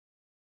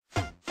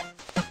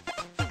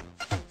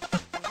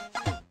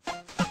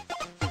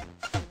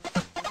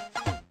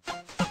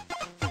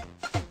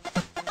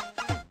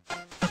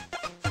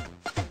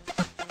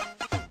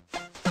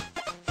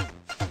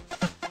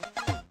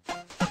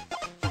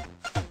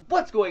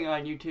What's going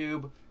on,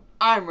 YouTube?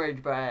 I'm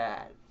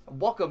RageBad.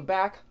 Welcome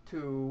back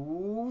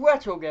to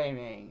Retro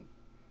Gaming.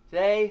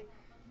 Today,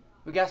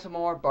 we got some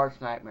more Bart's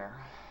Nightmare.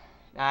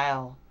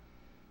 Now,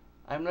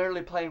 I'm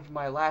literally playing from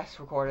my last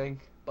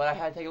recording, but I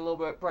had to take a little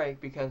bit of break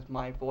because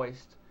my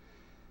voice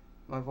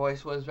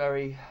was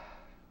very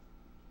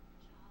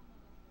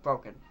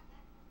broken.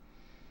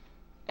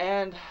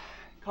 And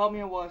call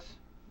me a wuss,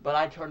 but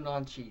I turned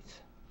on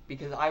cheats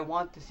because I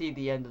want to see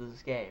the end of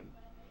this game.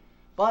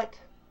 But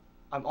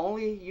I'm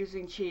only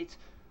using cheats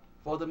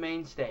for the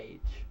main stage.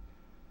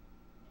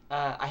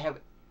 I have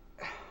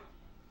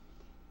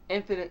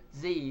infinite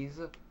Z's,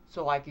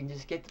 so I can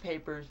just get the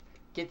papers,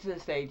 get to the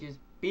stages,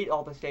 beat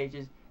all the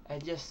stages,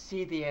 and just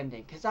see the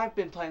ending. Because I've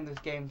been playing this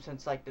game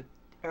since like the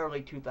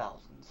early 2000s.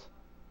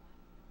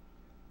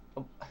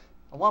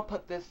 I want to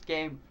put this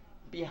game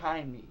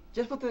behind me.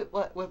 Just like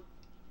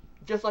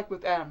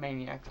with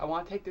Animaniacs, I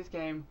want to take this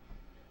game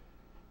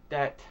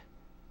that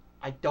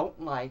I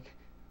don't like.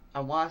 I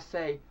want to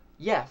say,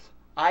 yes,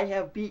 I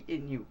have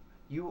beaten you.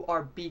 You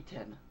are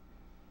beaten.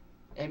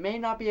 It may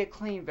not be a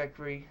clean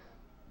victory,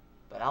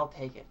 but I'll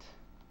take it.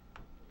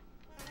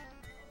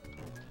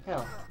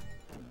 Hell.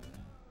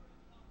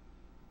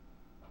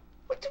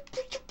 What the...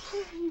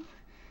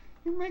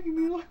 You're making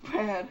me look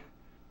bad.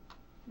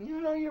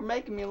 You know you're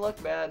making me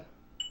look bad.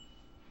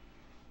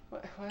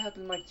 What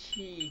happened to my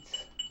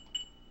cheats?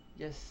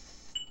 You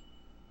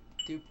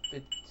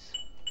stupid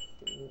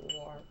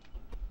whore.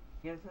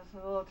 Yes, that's a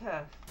little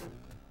test.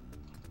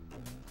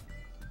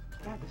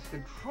 God, this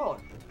controller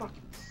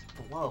fucking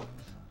explodes.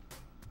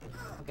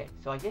 Okay,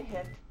 so I get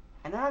hit,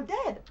 and then I'm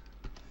dead.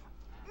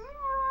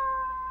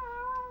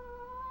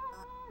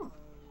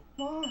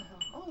 Hold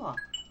on.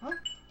 Huh?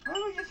 Why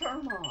don't we just turn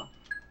them on?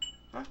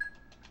 Huh?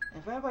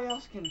 If everybody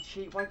else can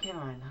cheat, why can't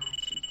I not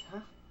cheat, huh?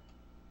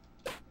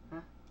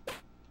 Huh?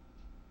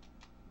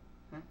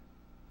 Huh?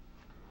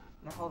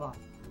 Now hold on.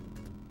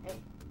 Hey,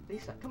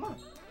 Lisa, come on.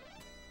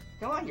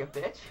 Come on, you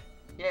bitch.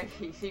 Yeah,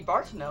 you see,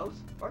 Bart knows.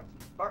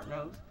 Bart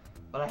knows.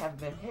 But I haven't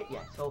been hit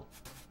yet, so...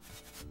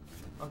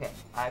 Okay,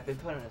 I've been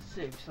put in a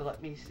suit, so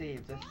let me see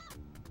if this...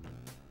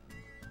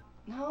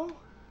 No!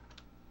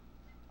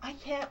 I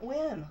can't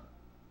win!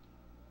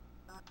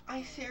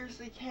 I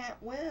seriously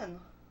can't win!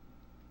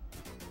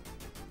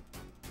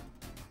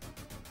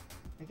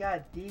 I got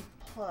a D+.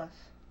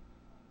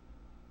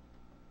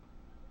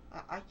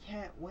 I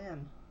can't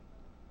win.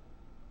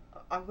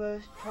 I'm gonna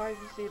try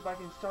to see if I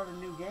can start a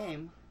new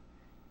game.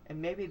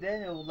 And maybe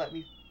then it will let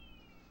me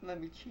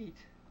cheat.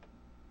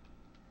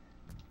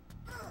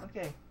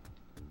 Okay,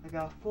 I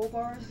got a full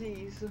bar of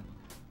Z's.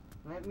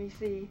 Let me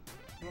see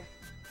if...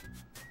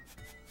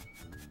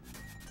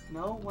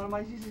 No, one of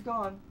my Z's is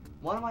gone.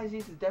 One of my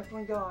Z's is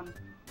definitely gone.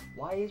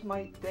 Why is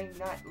my thing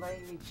not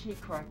letting me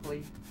cheat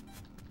correctly?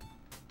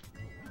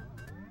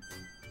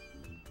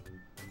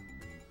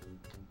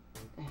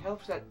 It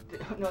helps that...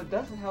 No, it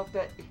doesn't help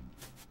that...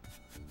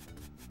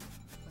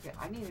 Okay,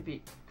 I need to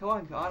be... Come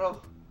on,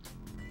 Otto.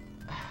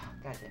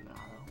 God damn it,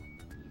 Otto.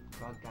 You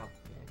drugged out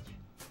bitch.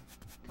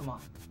 Come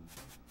on.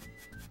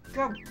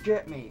 Come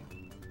get me.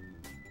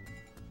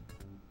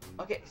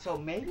 Okay, so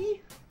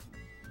maybe?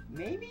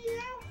 Maybe,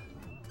 yeah?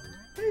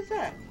 What is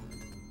that?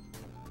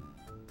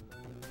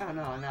 Oh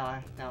no,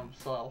 now I'm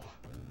slow.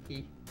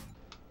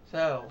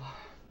 So,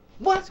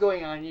 what's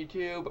going on,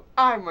 YouTube?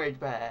 I'm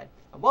RageBad,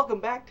 and welcome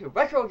back to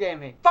Retro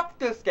Gaming. Fuck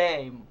this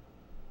game!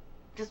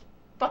 Just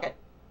fuck it.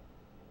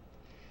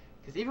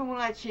 Because even when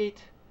I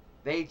cheat,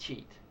 they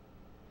cheat.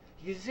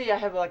 You can see I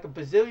have like a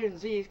bazillion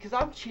Z's because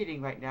I'm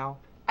cheating right now.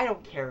 I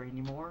don't care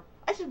anymore.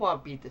 I just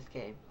want to beat this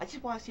game. I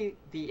just want to see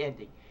the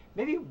ending.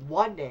 Maybe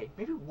one day.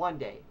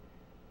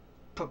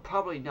 But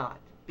probably not.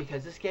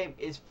 Because this game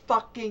is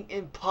fucking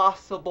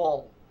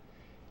impossible.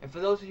 And for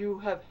those of you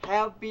who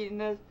have beaten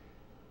this,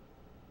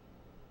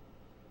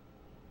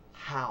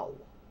 how?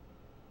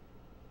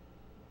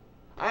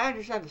 I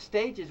understand the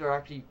stages are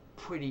actually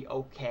pretty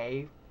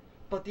okay.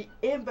 But the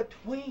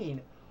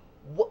in-between,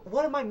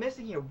 what am I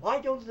missing here? Why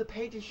don't the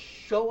pages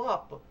show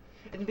up?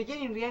 In the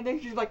beginning and the end,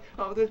 she's like,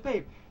 oh, there's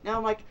babe. Now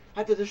I'm like,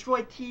 I have to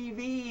destroy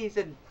TVs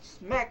and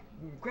smack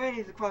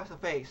grannies across the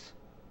face.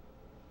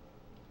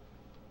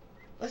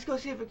 Let's go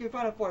see if we can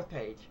find a fourth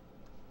page.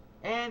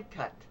 And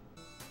cut.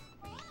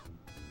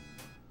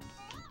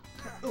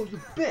 Oh, you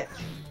bitch!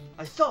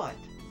 I saw it!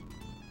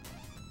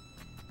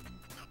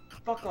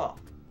 Fuck off.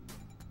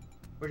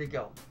 Where'd it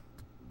go?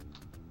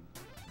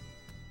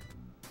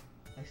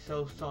 I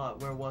so saw it.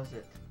 Where was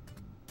it?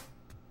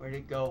 Where'd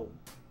it go?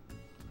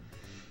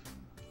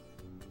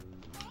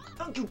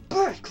 Oh, you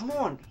bitch! Come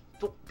on!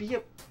 Don't be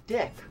a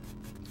dick.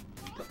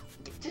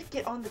 Just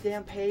get on the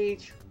damn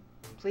page.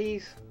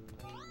 Please.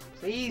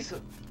 Please.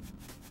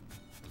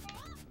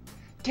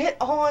 Get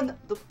on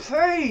the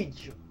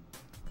page!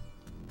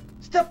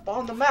 Step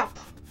on the map!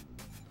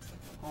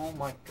 Oh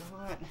my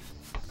god.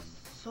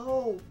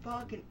 So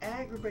fucking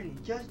aggravating.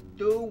 Just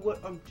do what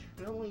I'm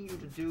telling you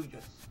to do, you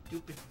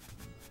stupid.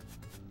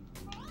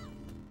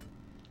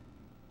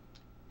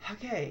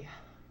 Okay.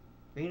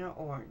 Green or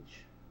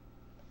orange?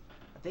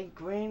 think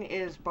green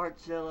is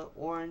Bartzilla,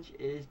 orange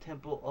is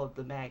Temple of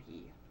the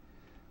Maggie,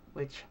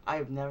 which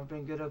I've never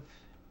been good of.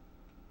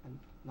 I'm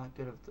not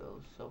good of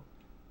those, so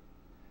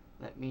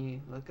let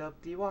me look up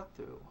the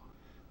walkthrough.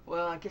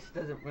 Well, I guess it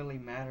doesn't really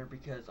matter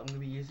because I'm going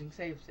to be using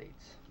save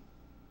states.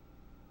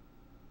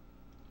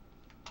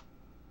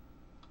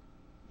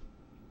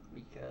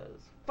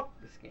 Because fuck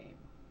this game.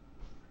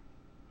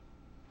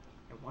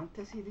 I want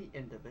to see the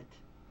end of it,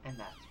 and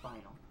that's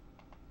final.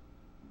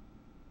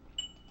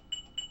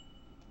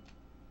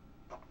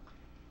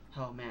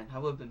 Oh man, I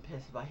would have been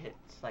pissed if I hit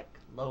like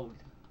load.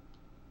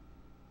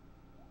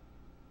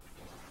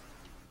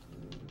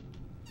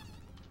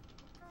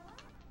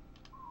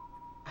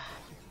 Ah,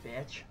 you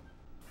bitch.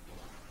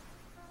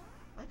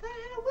 I thought I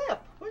had a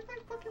whip. Where's my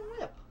fucking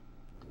whip?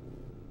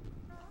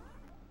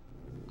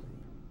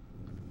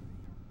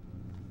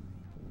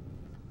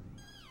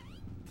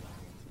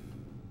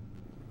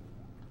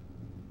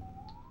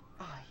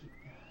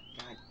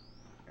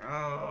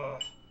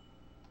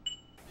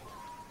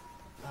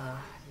 God.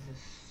 This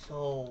is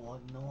so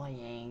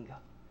annoying.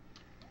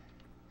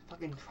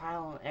 Fucking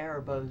trial and error,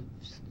 but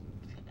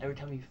every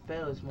time you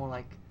fail, it's more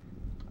like,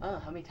 oh,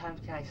 how many times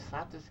can I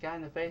slap this guy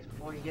in the face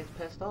before he gets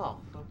pissed off?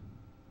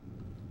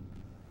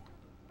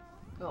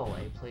 Go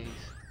away, please.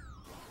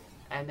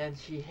 And then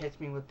she hits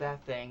me with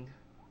that thing.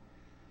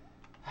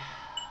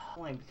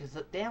 Because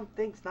the damn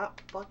thing's not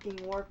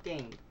fucking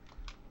working.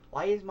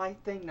 Why is my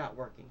thing not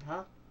working,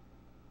 huh?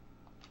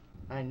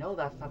 I know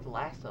that's not the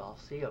last that I'll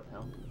see of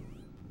him.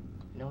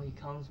 I know he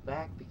comes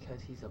back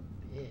because he's a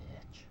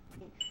bitch.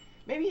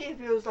 Maybe if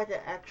it was like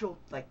an actual,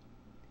 like,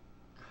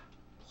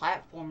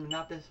 platform,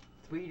 not this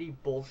 3D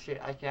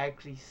bullshit, I can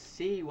actually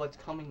see what's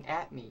coming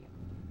at me.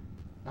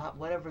 Not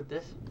whatever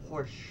this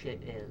horse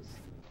shit is.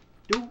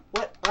 Do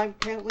what I'm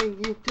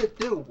telling you to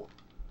do.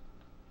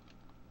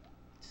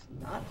 It's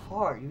not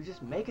hard. You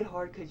just make it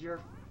hard because you're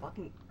a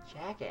fucking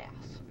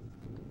jackass.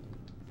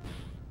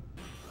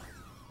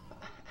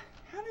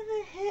 How did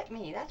it hit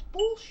me? That's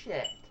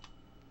bullshit.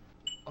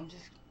 I'm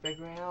just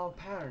figuring out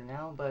a pattern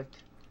now, but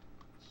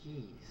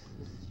jeez,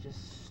 this is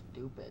just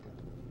stupid.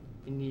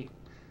 And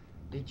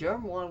the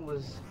germ one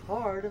was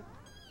hard,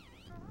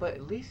 but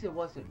at least it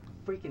wasn't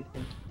freaking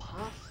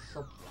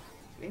impossible.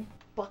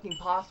 Fucking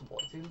possible.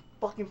 It's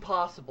fucking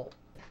possible.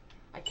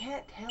 I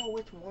can't tell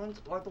which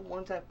ones are the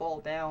ones that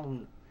fall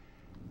down.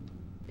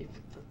 If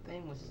the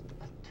thing was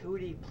a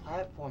 2D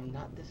platform,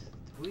 not this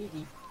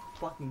 3D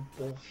fucking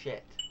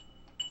bullshit.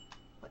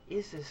 What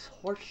is this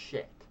horse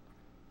shit?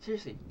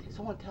 Seriously, can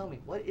someone tell me,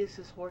 what is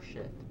this horse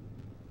shit?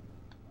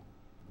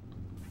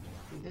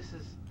 I mean, this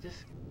is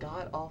just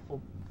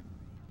god-awful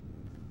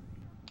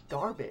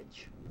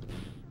garbage.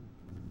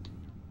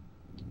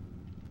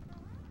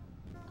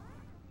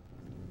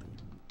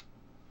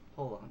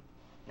 Hold on.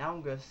 Now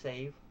I'm gonna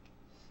save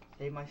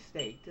my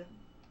state,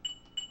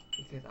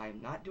 because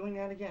I'm not doing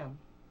that again.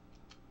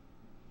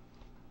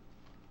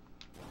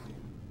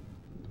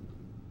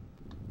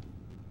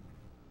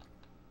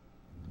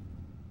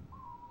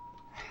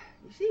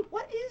 You see,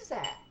 what is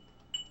that?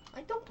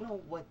 I don't know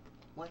what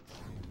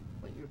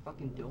you're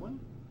fucking doing.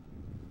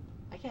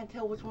 I can't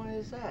tell which one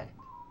is that.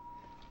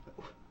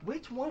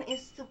 Which one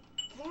is the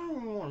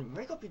foreign one?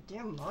 Make up your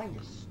damn mind,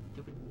 you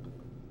stupid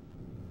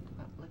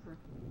liquor.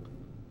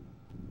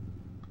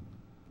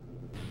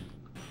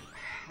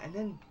 And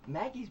then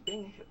Maggie's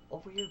being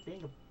over here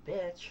being a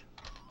bitch.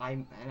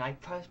 I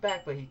press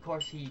back, but of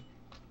course he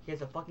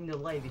has a fucking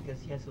delay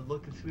because he has to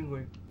look at the screen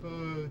where,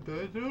 I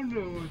don't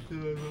know what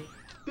the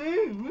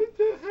damn, what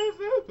the hell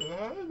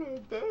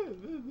happened?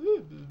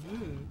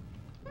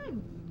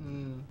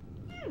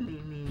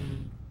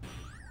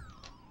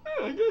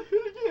 I got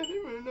hit again. I didn't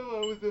even know I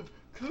was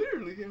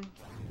clearly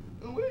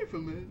away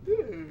from it.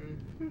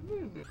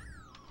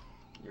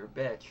 You're a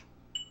bitch.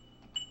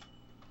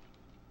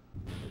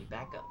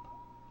 Back up.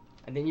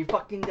 And then you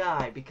fucking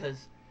die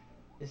because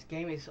this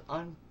game is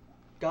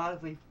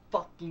ungodly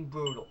fucking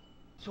brutal.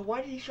 So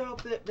why did he show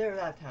up there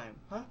that time,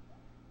 huh?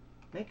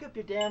 Make up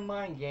your damn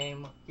mind,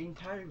 game. Getting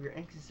tired of your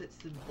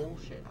inconsistent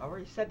bullshit. I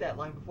already said that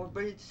line before,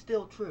 but it's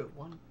still true.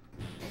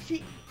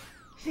 See,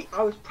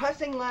 I was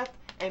pressing left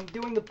and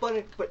doing the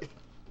button, but it's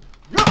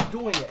not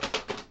doing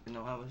it. You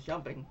know, I was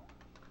jumping.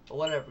 But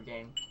whatever,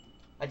 game.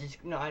 I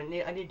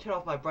need to turn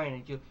off my brain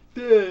and do.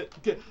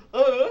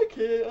 Oh,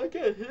 okay, I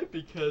got hit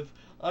because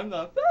I'm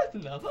not fast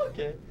enough.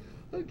 Okay,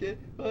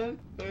 1,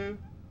 2,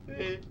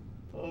 3,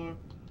 4,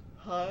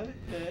 hi,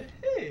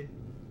 hey,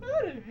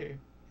 out of here.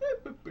 Hey,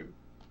 boo boo.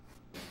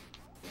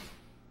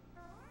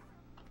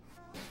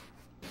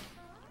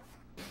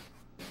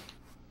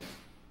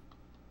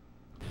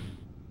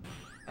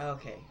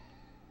 Okay.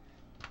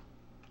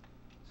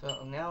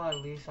 So now at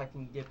least I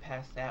can get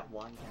past that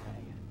one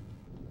guy.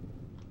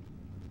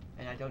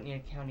 And I don't need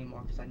to count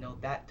anymore because I know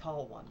that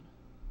tall one.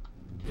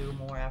 2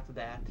 more after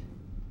that.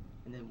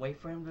 And then wait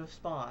for him to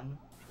spawn.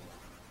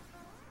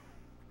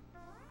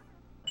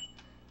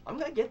 I'm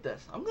gonna get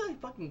this. I'm gonna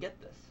fucking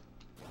get this.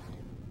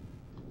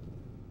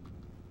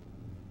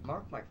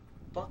 Mark my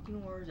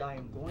fucking words, I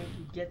am going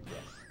to get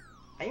this.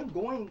 I am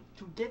going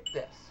to get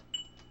this.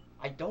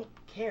 I don't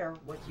care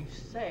what you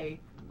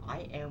say. I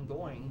am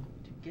going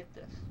to get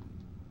this.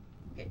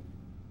 Okay.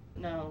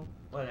 No,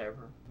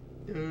 whatever.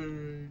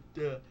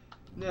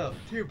 No,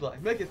 2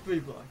 blocks. Make it 3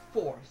 blocks.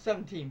 4,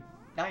 17,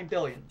 9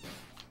 billion.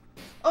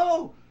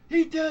 Oh,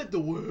 he did the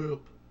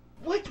whip.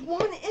 Which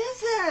one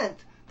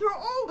isn't? They're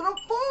all gonna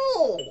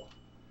fall.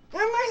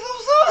 That makes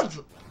no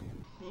sense.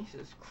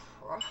 Jesus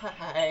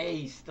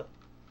Christ.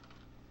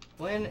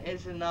 When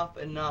is enough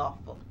enough?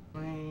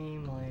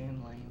 Lame,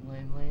 lame, lame,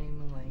 lame, lame,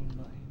 lame,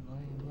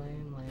 lame,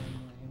 lame, lame,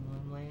 lame,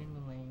 lame, lame,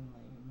 lame,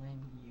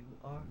 lame. You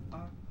are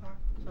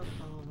so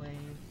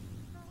lame.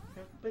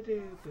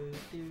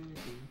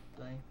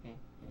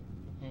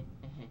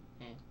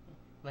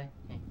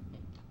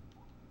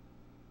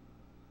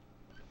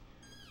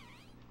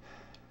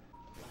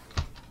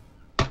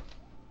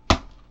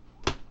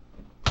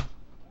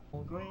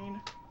 All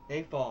green,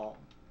 they fall.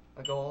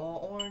 I go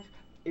all orange,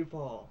 they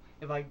fall.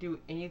 If I do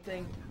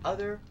anything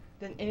other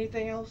than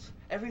anything else,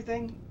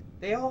 everything,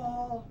 they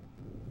all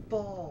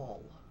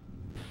fall.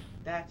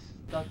 That's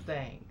the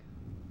thing.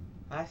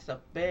 That's the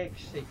big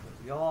secret.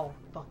 We all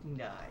fucking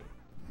die.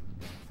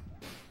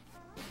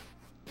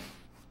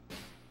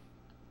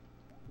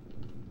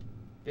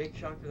 Big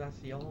shocker, that's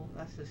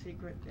the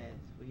secret,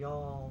 is we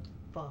all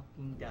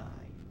fucking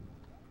die.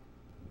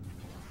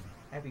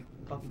 Happy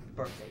fucking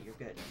birthday, you're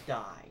gonna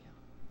die.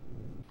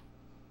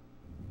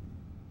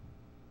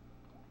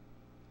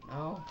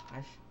 No,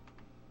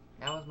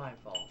 that was my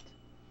fault.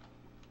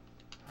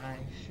 I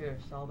should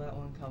have saw that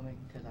one coming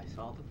because I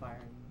saw the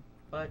fire,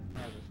 but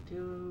I was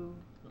too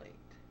late.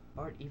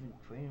 Bart even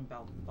dreamed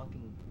about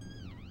fucking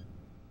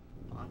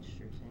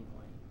monsters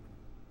anyway.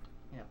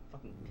 In a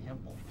fucking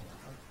temple.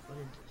 What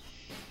is this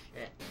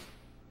shit?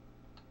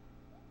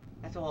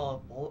 That's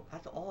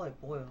all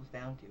it boils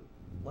down to.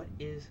 What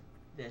is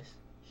this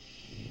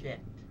shit?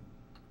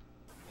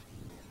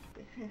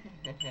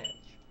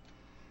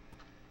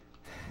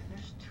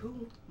 There's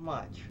too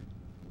much.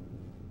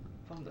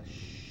 From the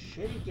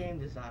shitty game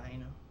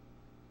design,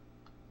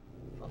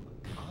 from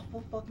the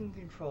awful fucking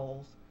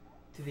controls,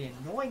 to the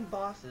annoying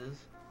bosses,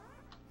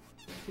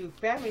 to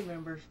family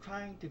members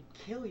trying to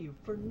kill you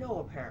for no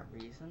apparent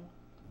reason.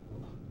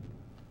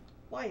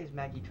 Why is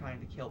Maggie trying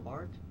to kill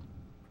Bart?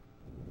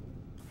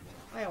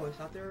 I always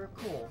thought they were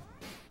cool.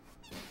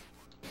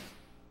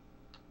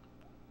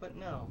 But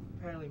no,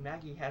 apparently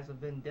Maggie has a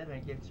vendetta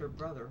against her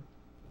brother.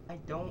 I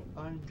don't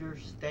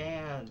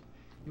understand.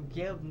 You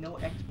give no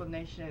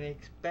explanation and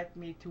expect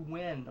me to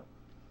win.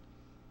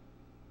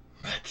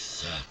 Makes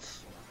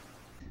sense.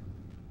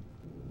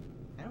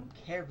 I don't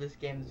care if this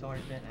game has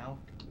already been out.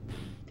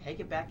 Take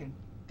it back and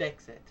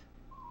fix it.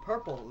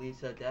 Purple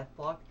leaves a death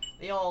block.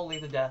 They all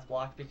leave a death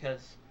block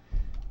because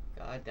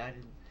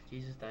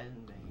Jesus died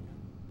in vain.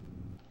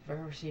 If I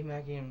ever see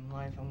Maggie in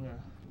life,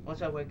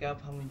 once I wake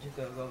up, I'm just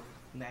gonna go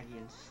to Maggie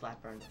and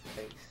slap her in the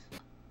face.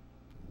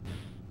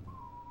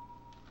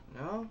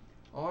 No?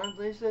 Orange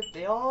leaves it.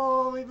 They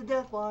all leave the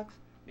death blocks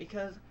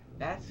because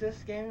that's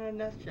this game in a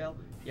nutshell.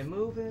 You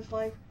move in this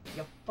life,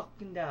 you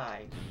fucking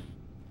die.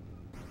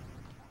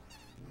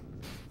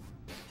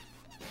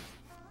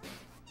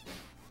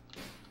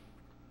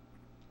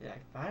 Did I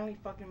finally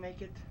fucking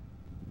make it?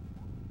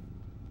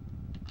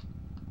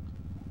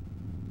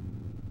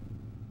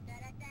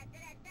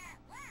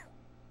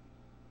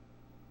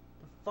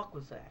 The fuck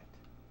was that?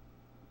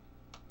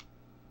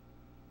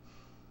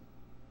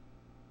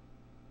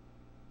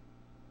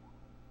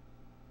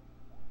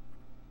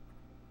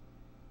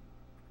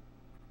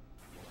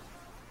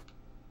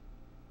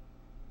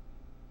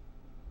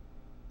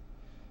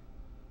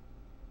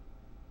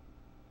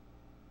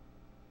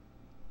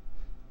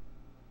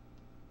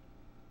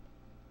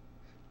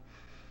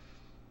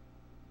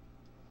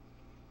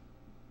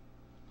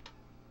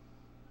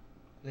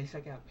 At least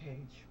I got a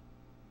page.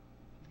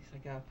 At least I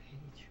got a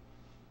page.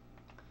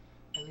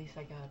 At least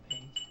I got a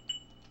page.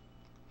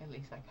 At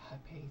least I got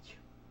a page.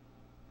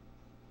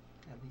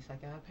 At least I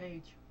got a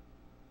page.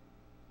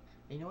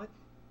 And you know what?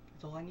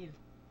 That's all I needed.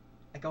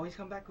 I can always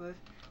come back with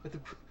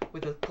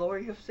the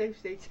glory of save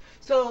states.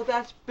 So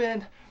that's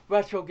been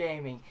Retro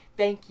Gaming.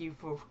 Thank you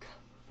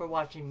for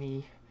watching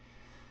me.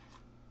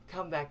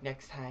 Come back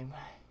next time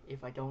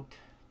if I don't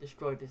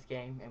destroy this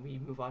game and we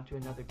move on to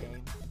another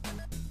game.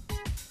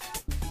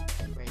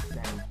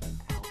 RageBad.